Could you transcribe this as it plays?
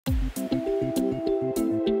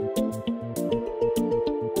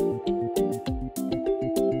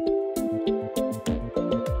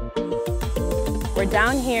We're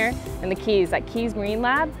down here in the Keys at Keys Marine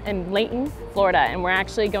Lab in Layton, Florida, and we're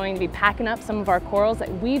actually going to be packing up some of our corals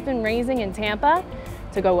that we've been raising in Tampa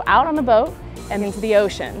to go out on the boat and into the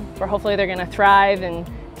ocean, where hopefully they're going to thrive and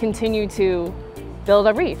continue to build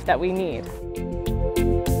a reef that we need.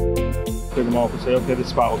 Pick them all up and say, okay, this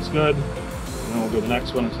spot looks good. And then we'll go to the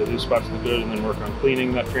next one and say, these spots look good, and then work on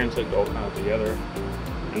cleaning that transect all kind of together.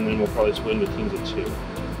 And then we'll probably split into teams of 2.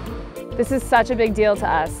 This is such a big deal to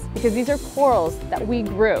us because these are corals that we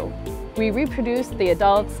grew. We reproduced the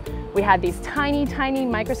adults. We had these tiny, tiny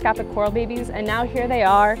microscopic coral babies, and now here they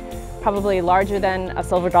are, probably larger than a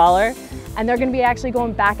silver dollar, and they're going to be actually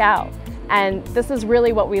going back out. And this is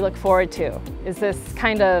really what we look forward to, is this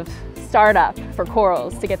kind of startup for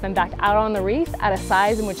corals to get them back out on the reef at a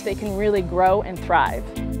size in which they can really grow and thrive.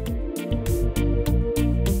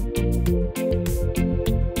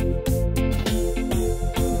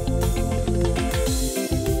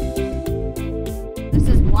 This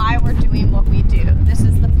is why we're doing what we do. This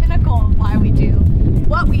is the pinnacle of why we do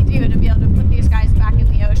what we do, to be able to put these guys back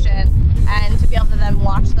in the ocean and to be able to then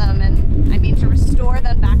watch them and, I mean, to restore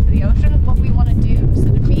them back to the ocean is what we want to do.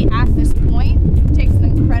 So to be at this point takes an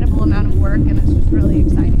incredible amount of work, and it's just really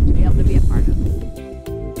exciting to be able to be a part of.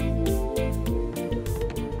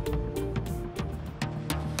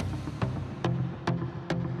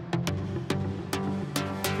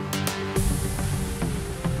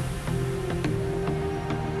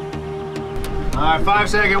 All right,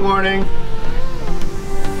 5-second warning.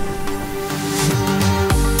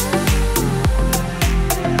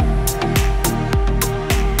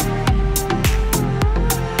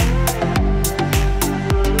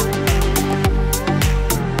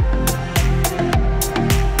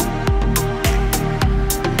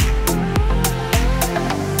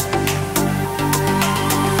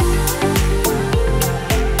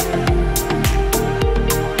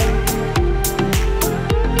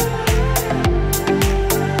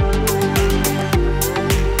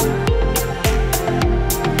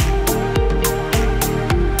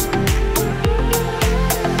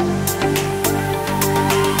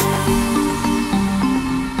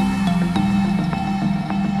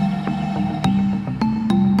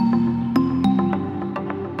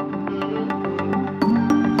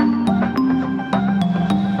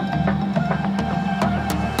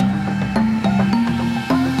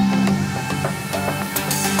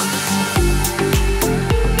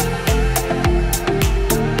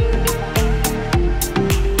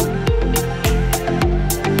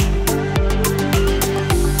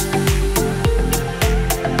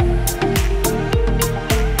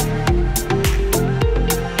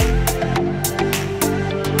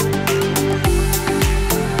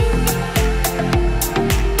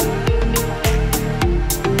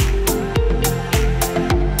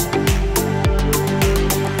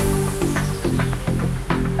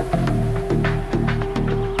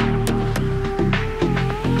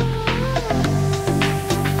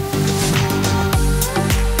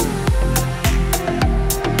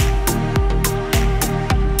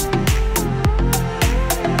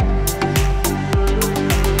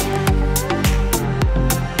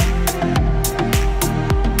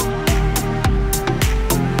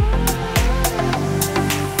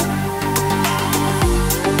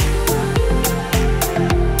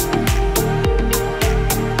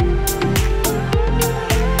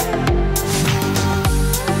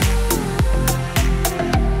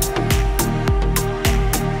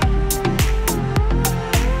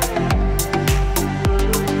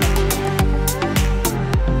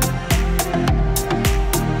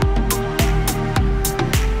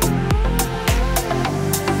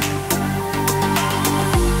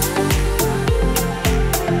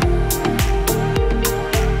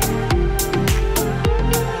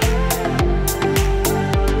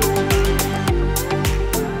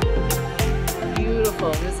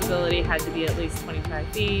 Visibility had to be at least 25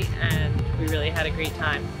 feet, and we really had a great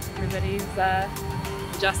time. Everybody's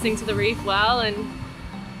adjusting to the reef well, and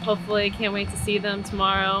hopefully can't wait to see them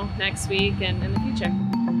tomorrow, next week, and in the future.